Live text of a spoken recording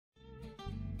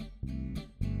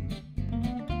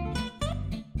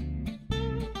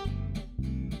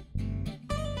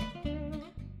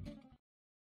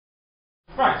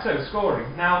Right, so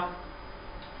scoring. Now,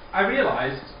 I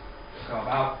realised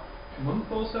about a month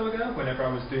or so ago, whenever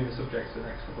I was doing the subjects for the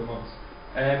next couple of months,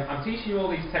 I'm teaching you all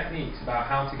these techniques about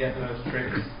how to get the most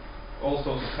tricks, all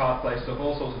sorts of card play stuff,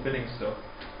 all sorts of bidding stuff,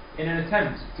 in an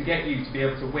attempt to get you to be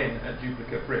able to win at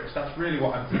duplicate bridge. That's really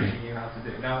what I'm teaching you how to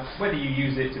do. Now, whether you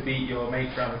use it to beat your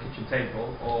mates around the kitchen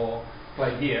table, or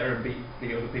play here and beat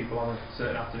the other people on a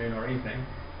certain afternoon or evening,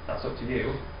 that's up to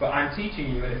you. But I'm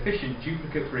teaching you an efficient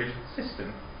duplicate bridge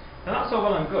system. Now that's all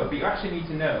well and good, but you actually need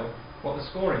to know what the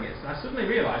scoring is. And I suddenly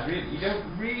realised you don't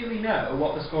really know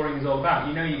what the scoring is all about.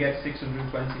 You know you get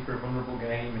 620 for a vulnerable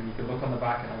game, and you can look on the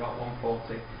back and I got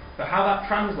 140. But how that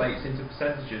translates into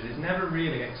percentages is never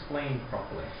really explained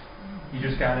properly. You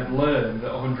just kind of learn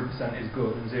that 100% is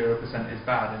good and 0% is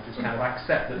bad, and just kind of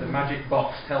accept that the magic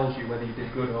box tells you whether you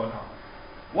did good or not.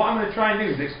 What I'm going to try and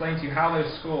do is explain to you how those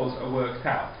scores are worked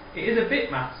out. It is a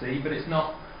bit mathsy, but it's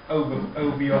not over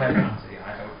your head mathsy,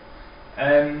 I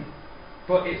hope.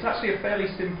 But it's actually a fairly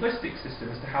simplistic system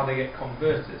as to how they get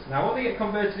converted. Now, what they get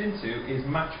converted into is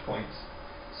match points.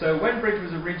 So when bridge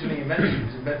was originally invented, it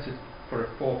was invented for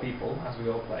 4 people, as we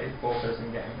all played,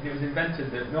 4-person game, and it was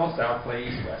invented that North-South play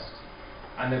East-West,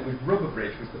 and that with rubber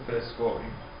bridge was the first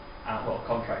scoring,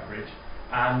 contract bridge,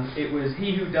 and it was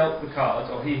he who dealt the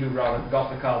cards, or he who rather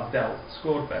got the cards dealt,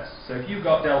 scored best. So if you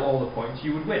got dealt all the points,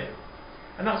 you would win.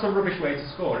 And that's a rubbish way to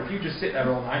score. If you just sit there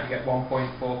all night and get 1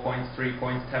 point, 4 points, 3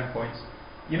 points, 10 points,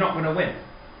 you're not going to win.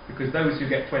 Because those who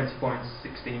get 20 points,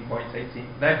 16 points,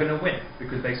 18, they're going to win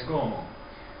because they score more.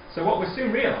 So what we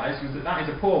soon realised was that that is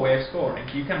a poor way of scoring.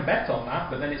 You can bet on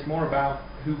that, but then it's more about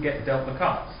who gets dealt the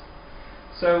cards.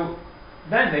 So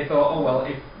then they thought, oh well,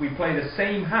 if we play the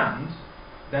same hand,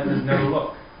 then there's no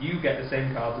luck. You get the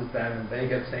same cards as them, and they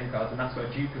get the same cards, and that's where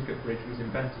duplicate bridge was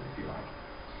invented, if you like.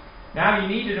 Now you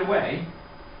needed a way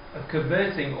of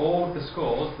converting all of the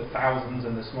scores, the thousands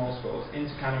and the small scores,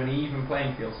 into kind of an even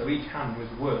playing field, so each hand was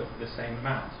worth the same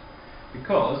amount.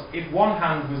 Because if one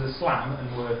hand was a slam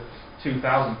and worth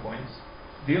 2,000 points,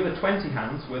 the other 20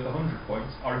 hands worth 100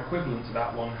 points are equivalent to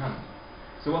that one hand.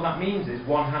 So what that means is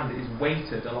one hand is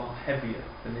weighted a lot heavier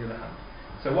than the other hand.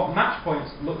 So what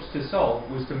Matchpoints looks to solve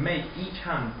was to make each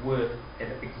hand worth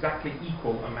an exactly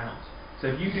equal amount. So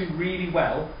if you do really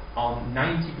well on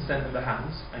 90% of the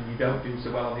hands and you don't do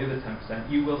so well on the other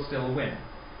 10%, you will still win.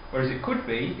 Whereas it could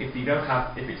be, if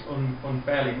it's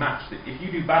unfairly matched, that if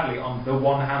you do badly on the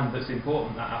one hand that's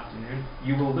important that afternoon,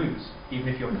 you will lose, even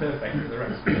if you're perfect with the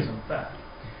rest. It's unfair.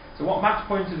 So what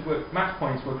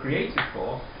Matchpoints were created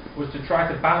for was to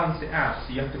try to balance it out.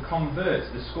 So you have to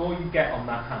convert the score you get on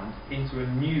that hand into a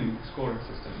new scoring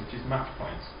system, which is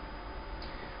Matchpoints.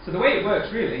 So the way it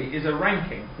works really is a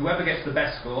ranking. Whoever gets the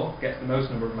best score gets the most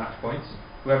number of match points.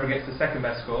 Whoever gets the second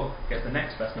best score gets the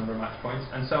next best number of match points,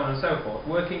 and so on and so forth,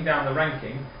 working down the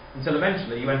ranking until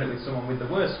eventually you end up with someone with the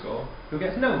worst score who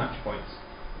gets no match points.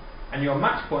 And your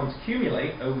match points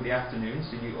accumulate over the afternoon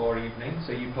or evening,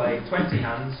 so you play 20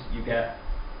 hands, you get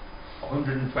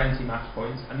 120 match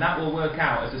points, and that will work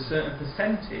out as a certain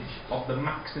percentage of the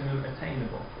maximum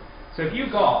attainable. So if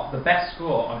you got the best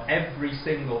score on every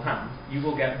single hand, you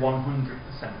will get 100%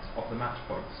 of the match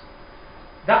points.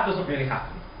 That doesn't really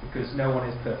happen, because no one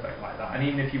is perfect like that. And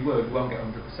even if you were, you won't get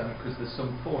 100% because there's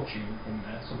some fortune in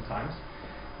there sometimes.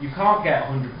 You can't get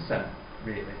 100%,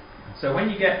 really. So when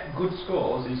you get good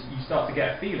scores, you start to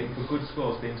get a feeling for good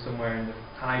scores being somewhere in the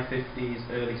high 50s,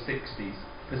 early 60s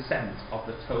 % of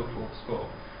the total score.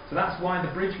 So that's why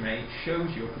the bridge mate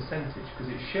shows you a percentage, because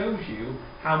it shows you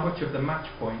how much of the match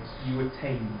points you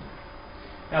attained.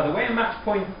 Now the way a match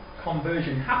point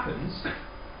conversion happens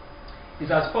is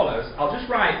as follows. I'll just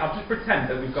pretend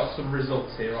that we've got some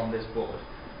results here on this board,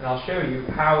 and I'll show you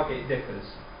how it differs.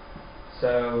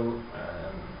 So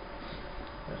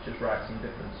let's just write some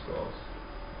different scores.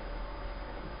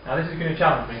 Now this is going to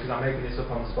challenge me because I'm making this up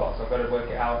on the spot, so I've got to work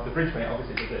it out. The bridge mate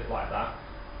obviously does it like that.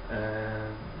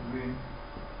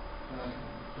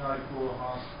 Try 4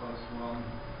 halves plus 1,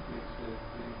 6,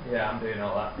 50. Yeah, I'm doing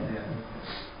all that. Yeah.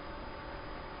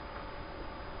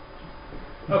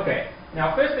 Okay,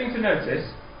 now first thing to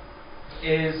notice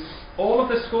is all of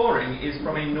the scoring is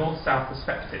from a north-south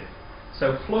perspective.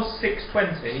 So plus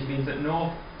 620 means that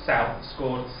north-south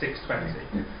scored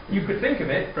 620. You could think of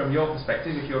it from your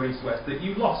perspective, if you're east-west, that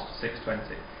you lost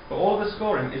 620. But all of the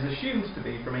scoring is assumed to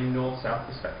be from a north-south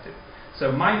perspective.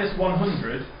 So minus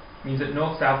 100 means that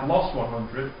north-south lost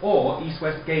 100, or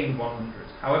east-west gained 100,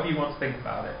 however you want to think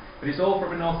about it. But it's all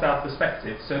from a north-south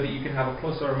perspective, so that you can have a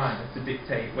plus or a minus to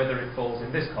dictate whether it falls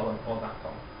in this column or that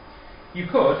column. You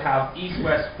could have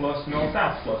east-west plus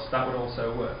north-south plus, that would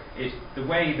also work. The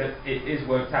way that it is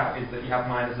worked out is that you have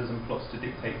minuses and plus to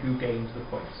dictate who gains the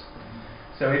points.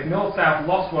 So if north-south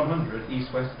lost 100,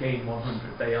 east-west gained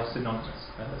 100. They are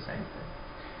synonymous, they're the same thing.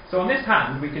 So on this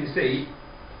hand, we can see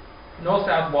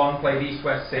north-south 1 played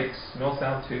east-west 6,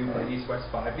 north-south 2 played east-west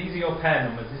 5. These are your pair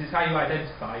numbers. This is how you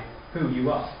identify who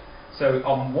you are. So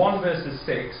on 1 versus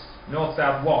 6,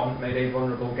 north-south 1 made a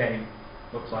vulnerable game.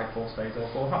 Looks like 4 spades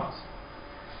or 4 hearts.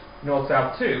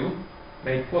 North-south 2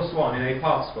 made +1 in a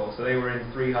part score, so they were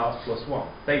in 3 hearts +1.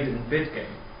 They didn't bid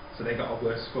game, so they got a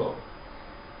worse score.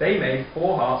 They made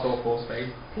 4 hearts or 4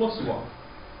 spades +1.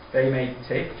 They made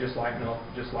tick, just like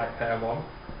pair 1.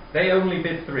 They only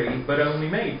bid 3, but only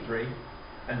made 3.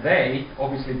 And they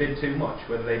obviously bid too much,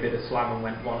 whether they bid a slam and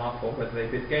went 1 off, or whether they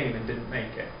bid game and didn't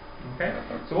make it. Okay?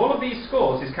 So all of these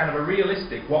scores is kind of a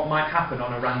realistic what might happen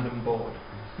on a random board.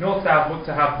 North-South look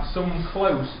to have some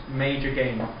close major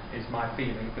game, is my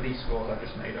feeling, for these scores I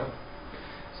just made up.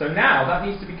 So now that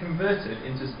needs to be converted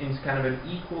into kind of an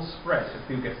equal spread of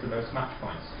who gets the most match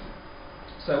points.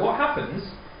 So what happens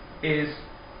is,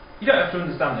 you don't have to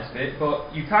understand this bit,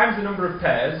 but you times the number of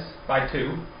pairs by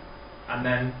 2 and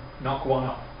then knock 1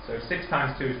 off. So 6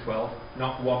 times 2 is 12,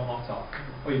 knock 1 hot off.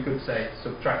 Or you could say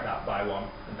subtract that by 1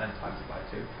 and then times it by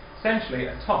 2. Essentially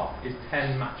a top is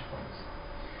 10 match points.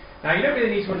 Now you don't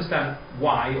really need to understand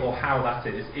why or how that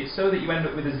is. It's so that you end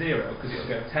up with a 0, because it'll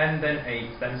go 10, then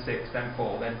 8, then 6, then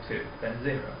 4, then 2, then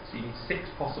 0. So you need 6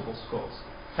 possible scores.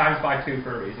 Times by 2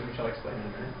 for a reason, which I'll explain in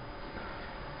a minute.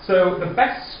 So the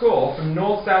best score from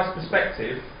North-South's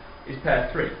perspective is pair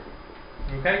 3.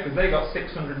 Okay, because they got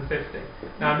 650.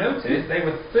 Now notice, they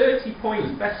were 30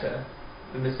 points better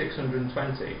than the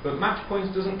 620, but Matchpoints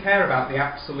doesn't care about the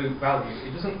absolute value.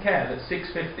 It doesn't care that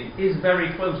 650 is very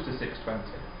close to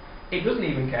 620. It doesn't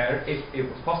even care, if it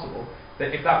was possible,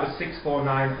 that if that was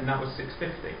 649 and that was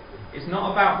 650. It's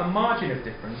not about the margin of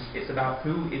difference, it's about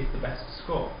who is the best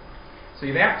score. So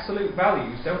the absolute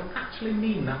values don't actually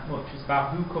mean that much, it's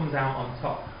about who comes out on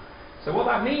top. So what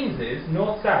that means is,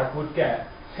 North-South would get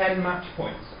 10 match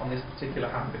points on this particular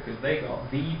hand because they got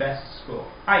the best score,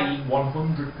 i.e.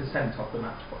 100% of the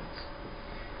match points.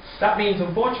 That means,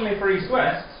 unfortunately for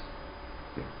East-West,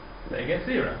 they get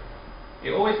 0.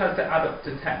 It always has to add up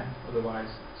to 10, otherwise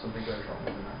something goes wrong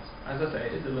with the maths. As I say,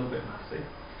 it is a little bit mathsy.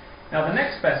 Now the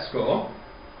next best score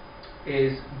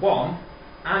is 1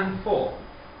 and 4.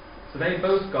 So they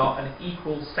both got an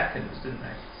equal seconds, didn't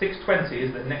they? 620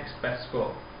 is the next best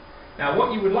score. Now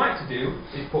what you would like to do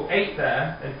is put 8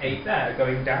 there and 8 there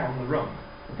going down the rung.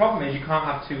 The problem is you can't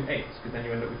have 2 8s because then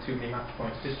you end up with too many match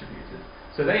points distributed.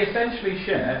 So they essentially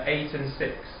share 8 and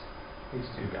 6, these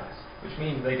two guys, which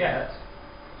means they get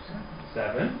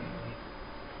 7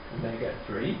 and they get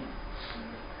 3.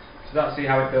 So that's see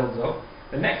how it builds up.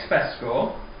 The next best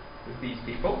score with these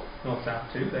people,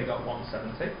 North-South 2, they got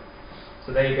 170.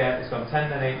 So they get, it's gone 10,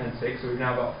 then 8, then 6, so we've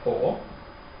now got 4,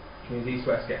 which means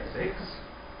East-West get 6.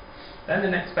 Then the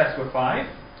next best were 5,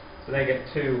 so they get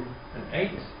 2 and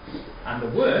 8. And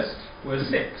the worst was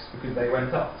 6, because they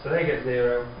went up, so they get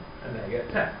 0 and they get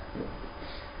 10.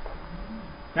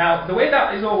 Now, the way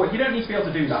that is all, you don't need to be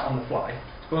able to do that on the fly,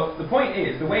 but the point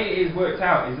is, the way it is worked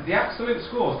out is that the absolute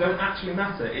scores don't actually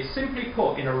matter. It's simply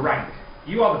put in a rank.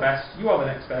 You are the best, you are the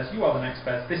next best, you are the next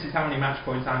best, this is how many match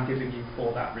points I'm giving you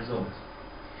for that result.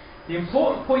 The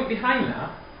important point behind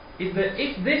that is that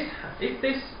if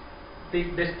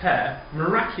this pair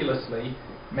miraculously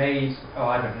made, oh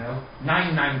I don't know,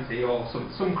 990 or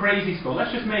some crazy score,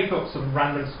 let's just make up some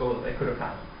random score that they could have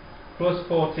had, plus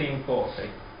 1440.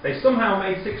 They somehow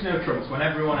made 6-no trumps when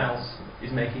everyone else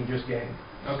is making just game.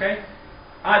 Okay?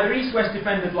 Either East-West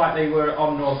defended like they were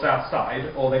on North-South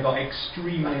side, or they got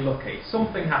extremely lucky.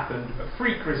 Something happened, a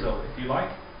freak result if you like.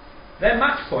 Their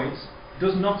match points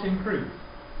does not improve.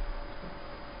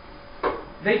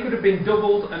 They could have been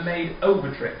doubled and made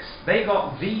over tricks. They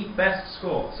got the best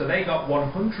score, so they got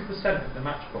 100% of the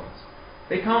match points.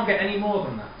 They can't get any more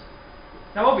than that.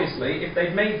 Now obviously, if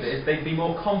they'd made this, they'd be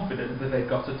more confident that they've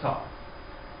got a top.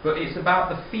 But it's about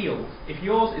the field. If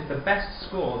yours is the best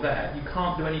score there, you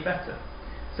can't do any better.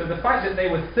 So the fact that they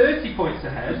were 30 points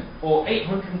ahead, or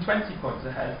 820 points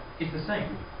ahead, is the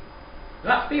same.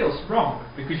 That feels wrong,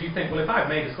 because you think, well, if I've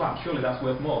made a slam, surely that's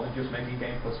worth more than just making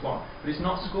game +1. But it's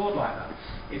not scored like that.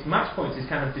 Its match points is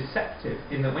kind of deceptive,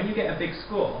 in that when you get a big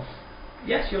score,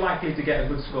 yes, you're likely to get a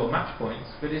good score match points,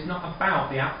 but it's not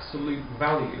about the absolute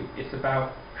value, it's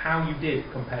about how you did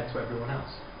compared to everyone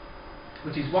else.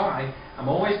 Which is why I'm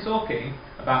always talking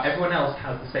about everyone else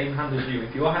has the same hand as you.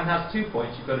 If your hand has 2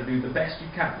 points, you've got to do the best you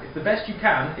can. If the best you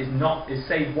can is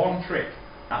save one trick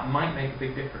that might make a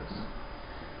big difference.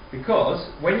 Because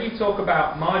when you talk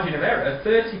about margin of error,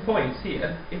 30 points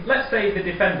here, if let's say the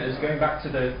defenders, going back to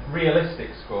the realistic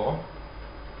score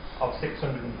of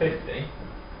 650,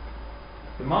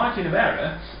 the margin of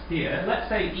error here, let's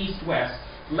say east-west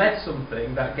led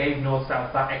something that gave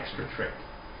north-south that extra trick.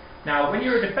 Now, when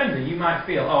you're a defender, you might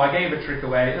feel, oh, I gave a trick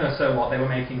away, so what, they were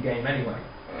making game anyway,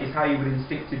 is how you would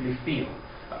instinctively feel.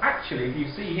 But actually, if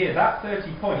you see here, that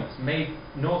 30 points made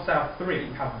north-south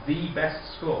 3 have the best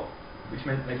score, which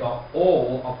meant they got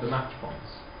all of the match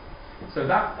points. So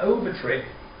that over trick,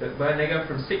 that when they go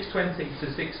from 620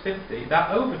 to 650,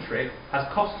 that over trick has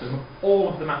cost them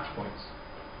all of the match points.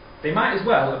 They might as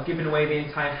well have given away the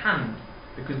entire hand,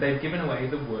 because they've given away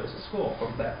the worst score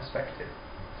from their perspective.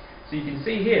 So you can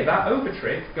see here, that over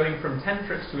trick, going from 10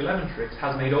 tricks to 11 tricks,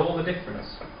 has made all the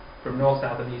difference from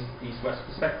north-south and east-west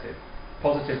perspective.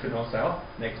 Positive for north-south,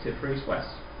 negative for east-west.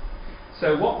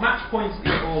 So what match points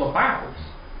is all about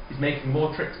is making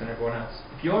more tricks than everyone else.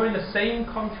 If you're in the same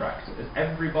contract as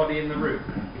everybody in the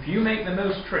room, if you make the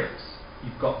most tricks,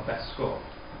 you've got the best score.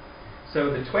 So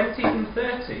the 20s and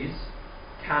 30s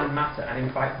can matter, and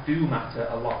in fact do matter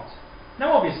a lot.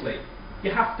 Now obviously,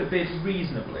 you have to bid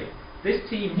reasonably. This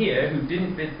team here, who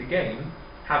didn't bid the game,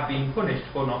 have been punished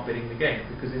for not bidding the game,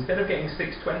 because instead of getting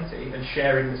 620 and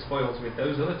sharing the spoils with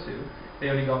those other two, they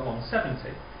only got 170,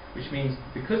 which means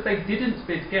because they didn't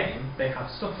bid game, they have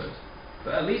suffered.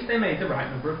 But at least they made the right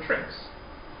number of tricks,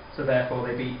 so therefore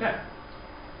they beat them.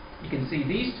 You can see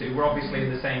these two were obviously in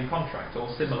the same contract,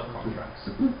 or similar contracts,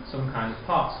 some kind of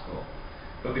part score.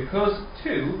 But because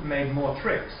 2 made more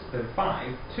tricks than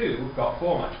 5, 2 got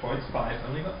 4 match points, 5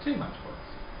 only got 2 match points.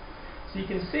 So you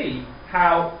can see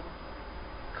how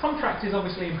contract is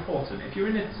obviously important. If you're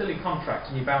in a silly contract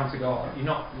and you're bound to go on, you're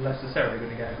not necessarily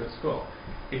going to get a good score.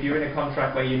 If you're in a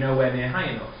contract where you're nowhere near high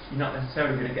enough, you're not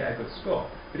necessarily going to get a good score.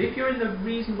 But if you're in the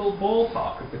reasonable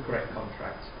ballpark of the correct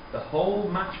contract, the whole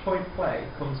match point play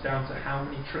comes down to how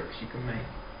many tricks you can make.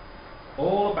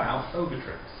 All about over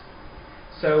tricks.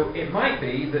 So it might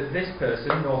be that this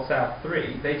person, North-South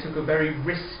 3, they took a very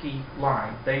risky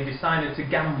line. They decided to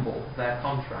gamble their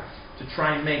contract to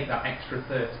try and make that extra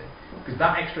 30. Because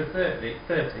that extra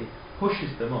 30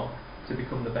 pushes them up to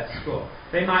become the best score.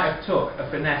 They might have took a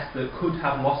finesse that could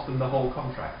have lost them the whole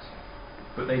contract,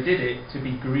 but they did it to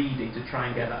be greedy to try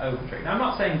and get that over trick. Now I'm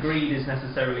not saying greed is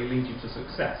necessarily leads you to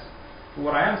success, but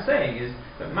what I am saying is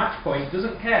that Matchpoint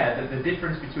doesn't care that the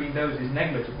difference between those is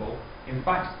negligible. In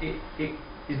fact, it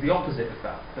is the opposite of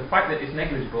that. The fact that it's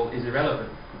negligible is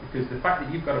irrelevant, because the fact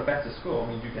that you've got a better score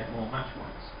means you get more match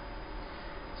points.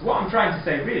 So what I'm trying to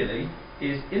say really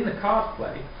is, in the card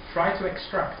play, try to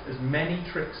extract as many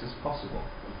tricks as possible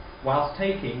whilst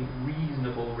taking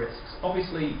reasonable risks.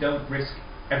 Obviously don't risk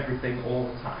everything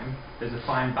all the time, there's a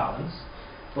fine balance,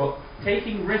 but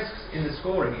taking risks in the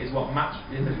scoring is what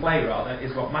in the play rather,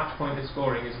 is what match pointed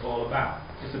scoring is all about.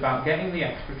 It's about getting the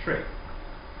extra trick.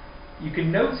 You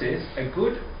can notice a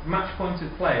good match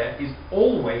pointed player is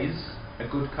always a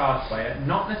good card player,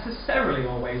 not necessarily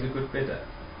always a good bidder.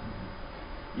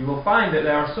 You will find that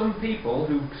there are some people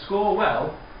who score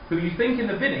well who you think in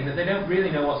the bidding that they don't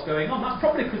really know what's going on. That's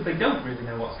probably because they don't really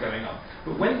know what's going on.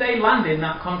 But when they land in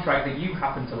that contract that you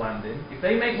happen to land in, if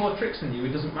they make more tricks than you,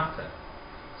 it doesn't matter.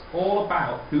 It's all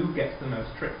about who gets the most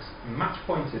tricks. Match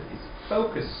pointed is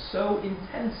focused so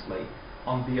intensely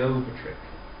on the over trick.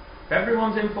 If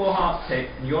everyone's in 4 hearts tip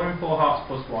and you're in 4 hearts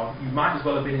plus 1, you might as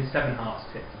well have been in 7 hearts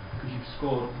tip, because you've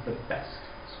scored the best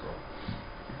score.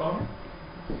 You follow me?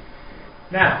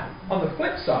 Now, on the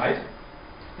flip side,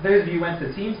 for those of you who went to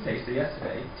the teams taster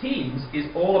yesterday, teams is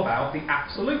all about the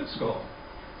absolute score.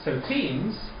 So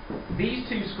teams, these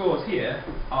two scores here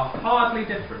are hardly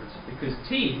different, because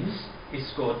teams is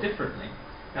scored differently.